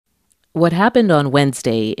What happened on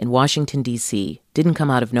Wednesday in Washington, D.C. didn't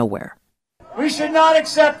come out of nowhere. We should not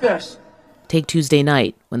accept this. Take Tuesday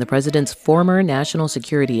night, when the president's former national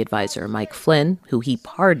security advisor, Mike Flynn, who he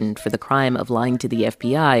pardoned for the crime of lying to the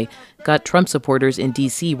FBI, got Trump supporters in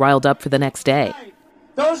D.C. riled up for the next day.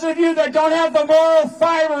 Those of you that don't have the moral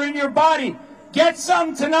fiber in your body, get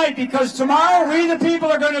some tonight, because tomorrow we the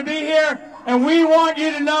people are going to be here, and we want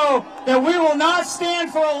you to know that we will not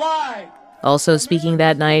stand for a lie. Also speaking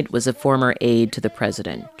that night was a former aide to the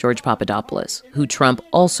president, George Papadopoulos, who Trump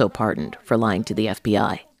also pardoned for lying to the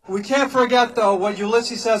FBI. We can't forget, though, what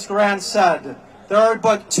Ulysses S. Grant said. There are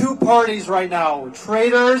but two parties right now,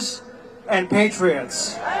 traitors and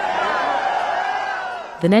patriots.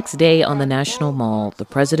 The next day on the National Mall, the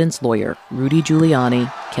president's lawyer, Rudy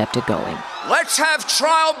Giuliani, kept it going. Let's have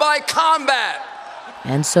trial by combat.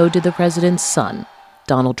 And so did the president's son,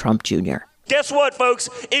 Donald Trump Jr. Guess what, folks?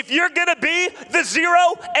 If you're going to be the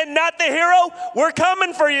zero and not the hero, we're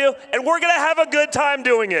coming for you, and we're going to have a good time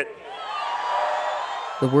doing it.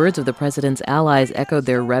 The words of the president's allies echoed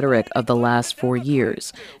their rhetoric of the last 4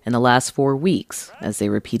 years and the last 4 weeks as they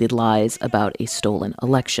repeated lies about a stolen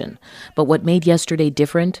election. But what made yesterday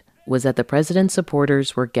different was that the president's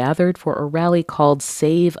supporters were gathered for a rally called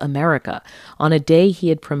Save America on a day he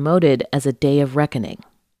had promoted as a day of reckoning.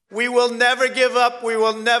 We will never give up. We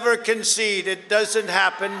will never concede. It doesn't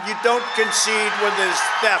happen. You don't concede when there's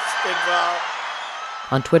theft involved.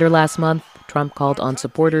 On Twitter last month, Trump called on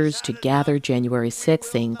supporters to gather January 6th,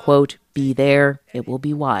 saying, quote, "Be there, it will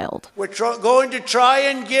be wild." We're going to try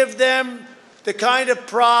and give them the kind of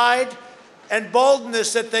pride and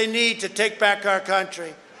boldness that they need to take back our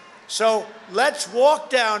country. So let's walk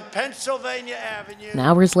down Pennsylvania Avenue. And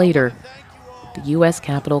hours later, the U.S.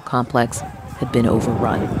 Capitol complex had been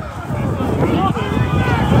overrun.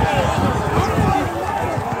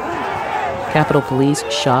 Capitol Police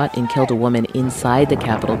shot and killed a woman inside the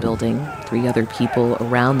Capitol building. 3 other people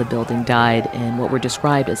around the building died in what were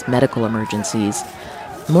described as medical emergencies.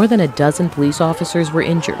 More than a dozen police officers were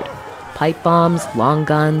injured. Pipe bombs, long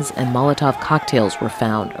guns, and Molotov cocktails were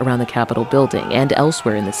found around the Capitol building and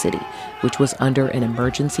elsewhere in the city, which was under an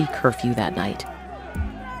emergency curfew that night.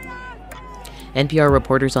 NPR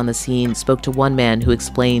reporters on the scene spoke to one man who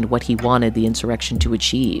explained what he wanted the insurrection to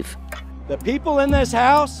achieve. The people in this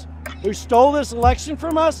house who stole this election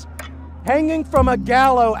from us, hanging from a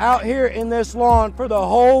gallows out here in this lawn for the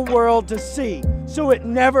whole world to see, so it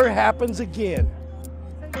never happens again.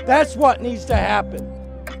 That's what needs to happen.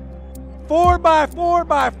 4 by 4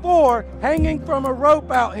 by 4 hanging from a rope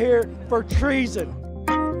out here for treason.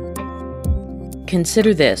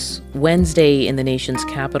 Consider this. Wednesday in the nation's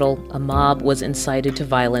capital, a mob was incited to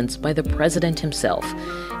violence by the president himself.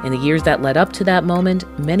 In the years that led up to that moment,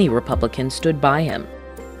 many Republicans stood by him.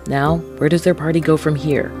 Now, where does their party go from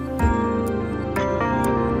here?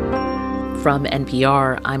 From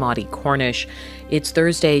NPR, I'm Audie Cornish. It's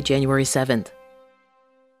Thursday, January 7th.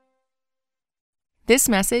 This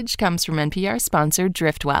message comes from NPR sponsor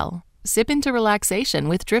Driftwell. Sip into relaxation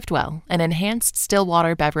with Driftwell, an enhanced still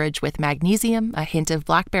water beverage with magnesium, a hint of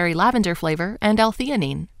blackberry lavender flavor, and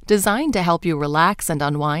L-theanine. Designed to help you relax and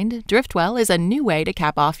unwind, Driftwell is a new way to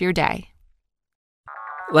cap off your day.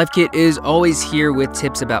 Life Kit is always here with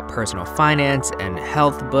tips about personal finance and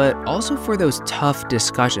health, but also for those tough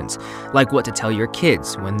discussions, like what to tell your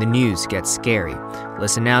kids when the news gets scary.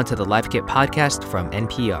 Listen now to the Life Kit podcast from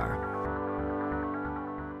NPR.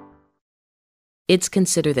 It's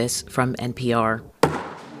Consider This from NPR.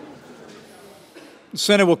 The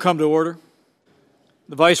Senate will come to order.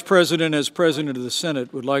 The Vice President, as President of the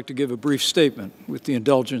Senate, would like to give a brief statement with the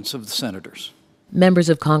indulgence of the senators. Members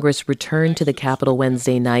of Congress returned to the Capitol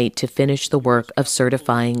Wednesday night to finish the work of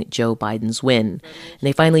certifying Joe Biden's win. And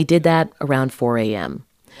they finally did that around 4 a.m.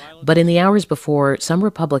 But in the hours before, some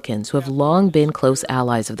Republicans who have long been close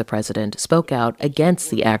allies of the president spoke out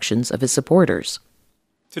against the actions of his supporters.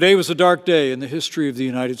 Today was a dark day in the history of the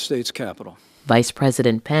United States Capitol. Vice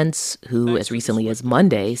President Pence, who as recently as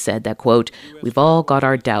Monday said that, quote, "We've all got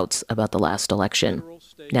our doubts about the last election,"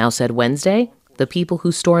 now said Wednesday, the people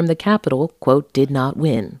who stormed the Capitol, quote, "did not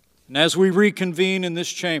win." And as we reconvene in this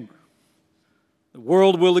chamber, the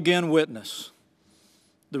world will again witness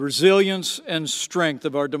the resilience and strength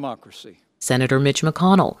of our democracy. Senator Mitch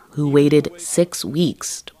McConnell, who waited 6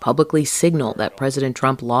 weeks to publicly signal that President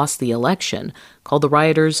Trump lost the election, called the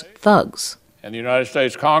rioters thugs. And the United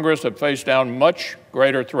States Congress have faced down much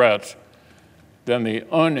greater threats than the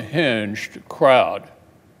unhinged crowd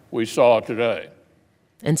we saw today.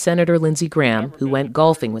 And Senator Lindsey Graham, who went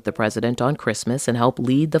golfing with the president on Christmas and helped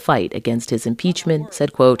lead the fight against his impeachment,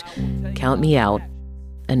 said, quote, "Count me out.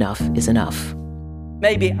 Enough is enough."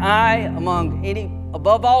 Maybe I,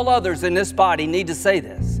 above all others in this body, need to say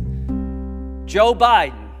this. Joe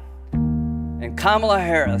Biden and Kamala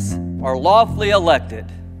Harris are lawfully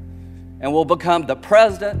elected and will become the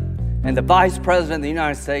president and the vice president of the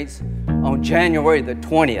United States on January the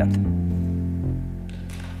 20th.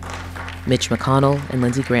 Mitch McConnell and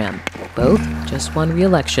Lindsey Graham both just won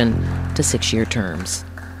re-election to 6-year terms.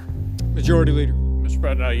 Majority Leader. Mr.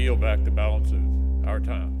 President, I yield back the balance of our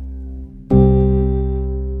time.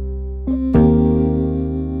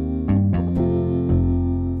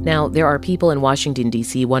 Now, there are people in Washington,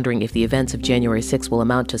 D.C. wondering if the events of January 6 will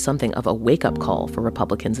amount to something of a wake-up call for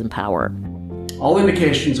Republicans in power. All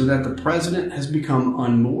indications are that the president has become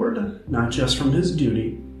unmoored, not just from his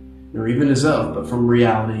duty, nor even his oath, but from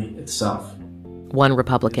reality itself. One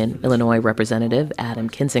Republican, Illinois Representative Adam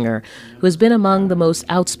Kinzinger, who has been among the most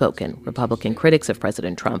outspoken Republican critics of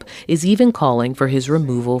President Trump, is even calling for his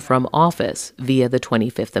removal from office via the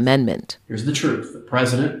 25th Amendment. Here's the truth. The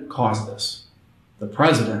president caused this. The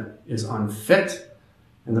president is unfit,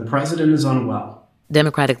 and the president is unwell.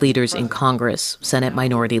 Democratic leaders in Congress, Senate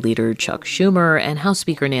Minority Leader Chuck Schumer and House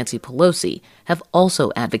Speaker Nancy Pelosi, have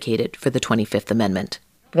also advocated for the 25th Amendment.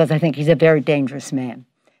 Because I think he's a very dangerous man.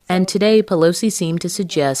 And today, Pelosi seemed to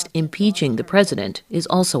suggest impeaching the president is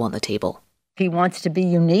also on the table. If he wants to be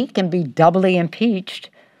unique and be doubly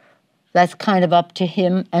impeached, that's kind of up to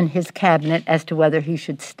him and his cabinet as to whether he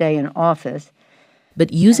should stay in office.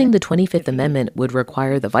 But using the 25th Amendment would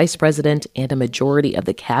require the vice president and a majority of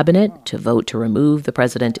the cabinet to vote to remove the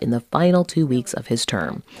president in the final 2 weeks of his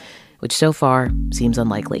term, which so far seems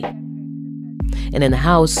unlikely. And in the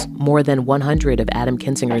House, more than 100 of Adam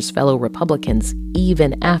Kinzinger's fellow Republicans,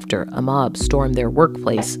 even after a mob stormed their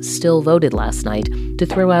workplace, still voted last night to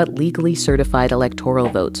throw out legally certified electoral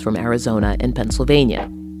votes from Arizona and Pennsylvania.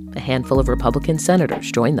 A handful of Republican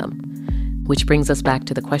senators joined them. Which brings us back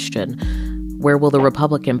to the question, where will the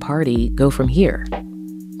Republican Party go from here?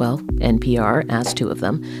 Well, NPR asked two of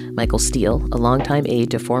them, Michael Steele, a longtime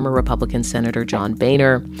aide to former Republican Senator John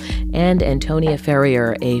Boehner, and Antonia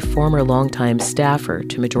Ferrier, a former longtime staffer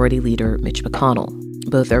to Majority Leader Mitch McConnell.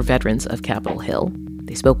 Both are veterans of Capitol Hill.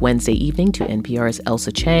 They spoke Wednesday evening to NPR's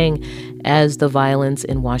Elsa Chang as the violence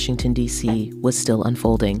in Washington, D.C. was still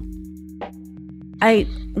unfolding. I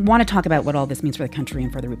want to talk about what all this means for the country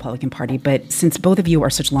and for the Republican Party, but since both of you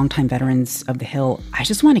are such longtime veterans of the Hill, I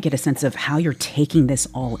just want to get a sense of how you're taking this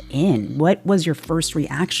all in. What was your first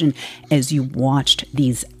reaction as you watched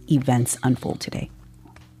these events unfold today?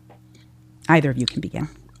 Either of you can begin.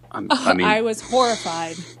 I was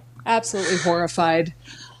horrified, absolutely horrified.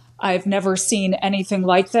 I've never seen anything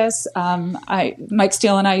like this. Mike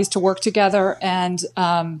Steele and I used to work together, and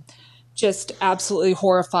just absolutely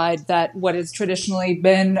horrified that what has traditionally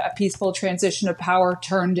been a peaceful transition of power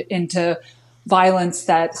turned into violence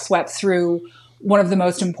that swept through one of the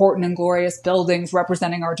most important and glorious buildings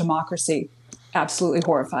representing our democracy. Absolutely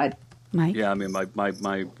horrified. Mike? Yeah, I mean,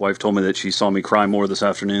 my wife told me that she saw me cry more this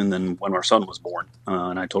afternoon than when our son was born.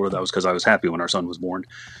 And I told her that was because I was happy when our son was born.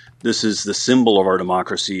 This is the symbol of our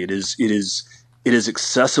democracy. It is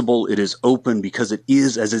accessible, it is open because it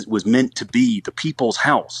is as it was meant to be, the people's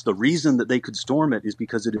house. The reason that they could storm it is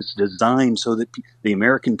because it is designed so that the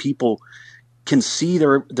American people can see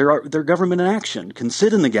their government in action, can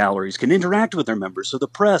sit in the galleries, can interact with their members, so the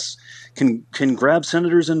press can grab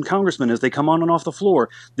senators and congressmen as they come on and off the floor.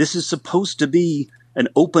 This is supposed to be an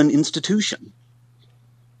open institution.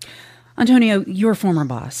 Antonio, your former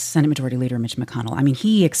boss, Senate Majority Leader Mitch McConnell, I mean,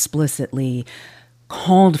 he explicitly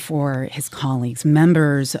called for his colleagues,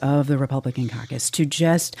 members of the Republican caucus, to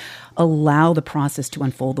just allow the process to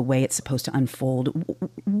unfold the way it's supposed to unfold.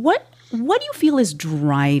 What do you feel is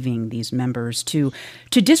driving these members to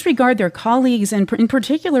disregard their colleagues, and in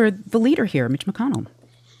particular the leader here, Mitch McConnell?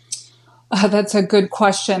 That's a good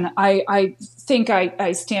question. I think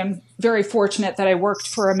I stand very fortunate that I worked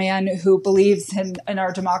for a man who believes in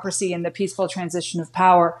our democracy and the peaceful transition of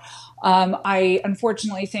power. I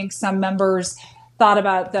unfortunately think some members thought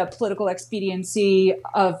about the political expediency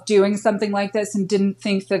of doing something like this and didn't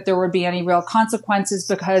think that there would be any real consequences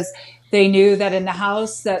because they knew that in the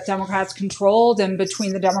House that Democrats controlled and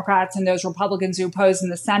between the Democrats and those Republicans who opposed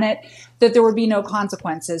in the Senate, that there would be no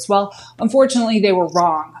consequences. Well, unfortunately, they were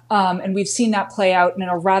wrong. And we've seen that play out in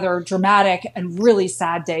a rather dramatic and really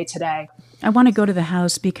sad day today. I want to go to the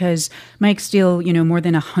House because Mike Steele, more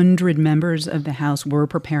than 100 members of the House were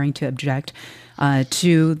preparing to object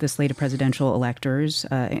to the slate of presidential electors,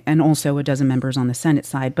 and also a dozen members on the Senate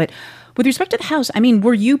side. But with respect to the House, I mean,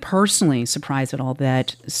 were you personally surprised at all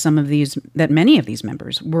that many of these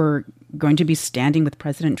members were going to be standing with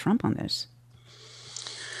President Trump on this?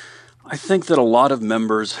 I think that a lot of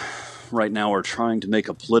members right now are trying to make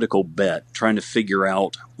a political bet, trying to figure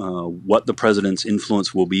out what the president's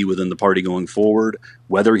influence will be within the party going forward,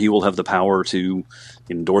 whether he will have the power to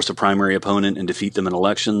endorse a primary opponent and defeat them in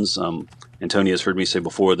elections. Antonia has heard me say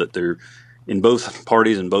before that in both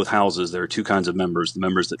parties, in both houses, there are two kinds of members: the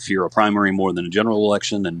members that fear a primary more than a general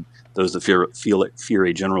election, and those that fear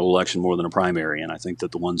a general election more than a primary. And I think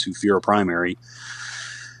that the ones who fear a primary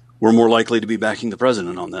were more likely to be backing the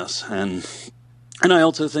president on this. And I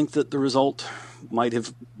also think that the result might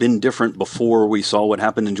have been different before we saw what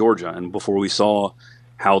happened in Georgia and before we saw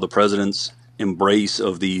how the president's embrace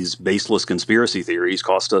of these baseless conspiracy theories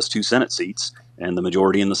cost us 2 Senate seats and the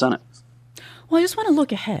majority in the Senate. Well, I just want to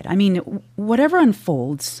look ahead. I mean, whatever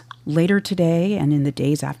unfolds later today and in the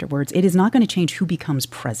days afterwards, it is not going to change who becomes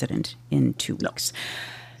president in 2 weeks.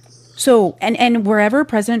 So, and wherever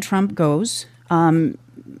President Trump goes,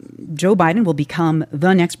 Joe Biden will become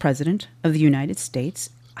the next president of the United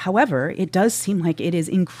States. However, it does seem like it is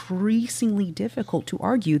increasingly difficult to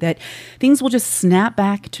argue that things will just snap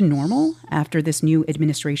back to normal after this new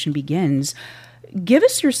administration begins. Give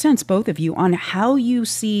us your sense, both of you, on how you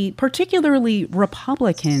see particularly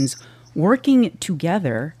Republicans working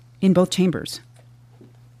together in both chambers.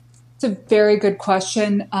 It's a very good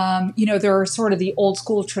question. There are sort of the old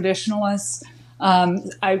school traditionalists.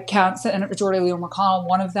 I count Senate Majority Leader McConnell,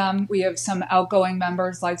 one of them. We have some outgoing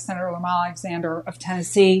members like Senator Lamar Alexander of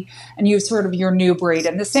Tennessee, and you have sort of your new breed.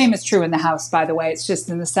 And the same is true in the House, by the way. It's just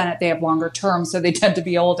in the Senate they have longer terms, so they tend to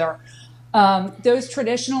be older. Those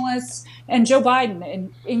traditionalists, and Joe Biden,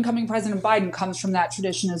 and incoming President Biden, comes from that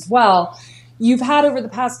tradition as well. You've had over the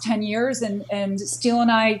past 10 years, and Steele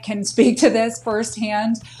and I can speak to this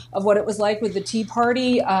firsthand of what it was like with the Tea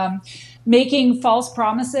Party, making false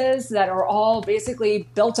promises that are all basically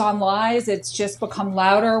built on lies. It's just become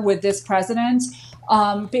louder with this president,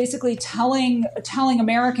 basically telling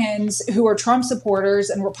Americans who are Trump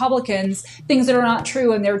supporters and Republicans things that are not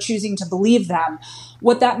true, and they're choosing to believe them.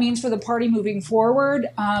 What that means for the party moving forward,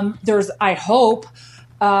 there's, I hope,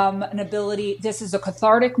 an ability. This is a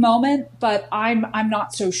cathartic moment, but I'm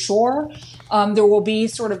not so sure. There will be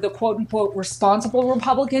sort of the quote unquote responsible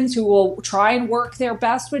Republicans who will try and work their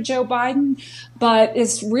best with Joe Biden. But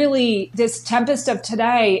it's really this tempest of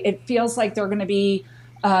today. It feels like there are going to be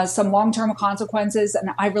some long-term consequences,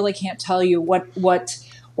 and I really can't tell you what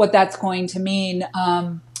that's going to mean.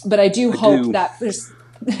 But I do hope that there's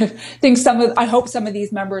I hope some of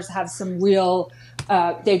these members have some real.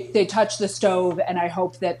 They touch the stove, and I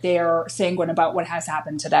hope that they are sanguine about what has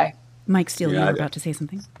happened today. Mike Steele, you were about to say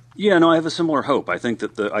something? Yeah, no, I have a similar hope. I think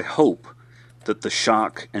that I hope that the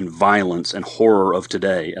shock and violence and horror of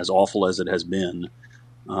today, as awful as it has been,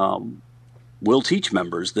 will teach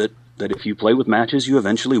members that if you play with matches, you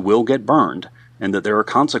eventually will get burned, and that there are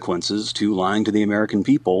consequences to lying to the American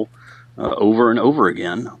people over and over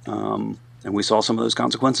again. And we saw some of those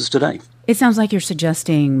consequences today. It sounds like you're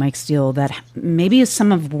suggesting, Mike Steele, that maybe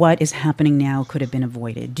some of what is happening now could have been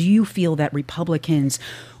avoided. Do you feel that Republicans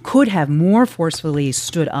could have more forcefully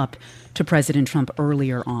stood up to President Trump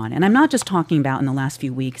earlier on? And I'm not just talking about in the last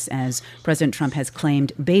few weeks, as President Trump has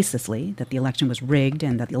claimed baselessly that the election was rigged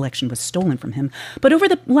and that the election was stolen from him, but over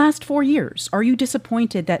the last 4 years. Are you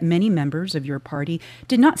disappointed that many members of your party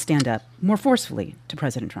did not stand up more forcefully to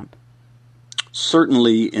President Trump?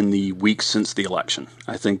 Certainly in the weeks since the election.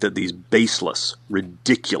 I think that these baseless,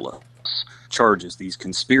 ridiculous charges, these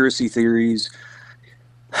conspiracy theories,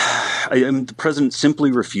 the president simply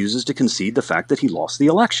refuses to concede the fact that he lost the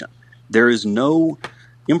election. There is no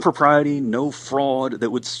impropriety, no fraud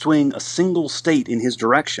that would swing a single state in his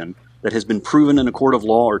direction that has been proven in a court of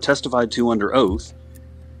law or testified to under oath,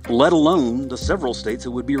 let alone the several states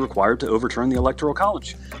that would be required to overturn the Electoral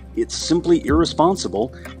College. It's simply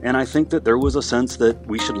irresponsible, and I think that there was a sense that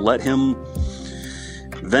we should let him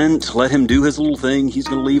vent, let him do his little thing. He's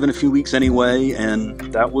going to leave in a few weeks anyway, and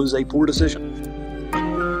that was a poor decision.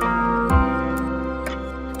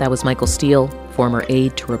 That was Michael Steele, former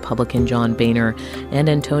aide to Republican John Boehner, and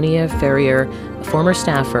Antonia Ferrier, a former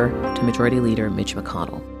staffer to Majority Leader Mitch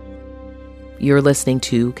McConnell. You're listening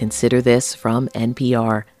to Consider This from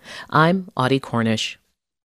NPR. I'm Audie Cornish.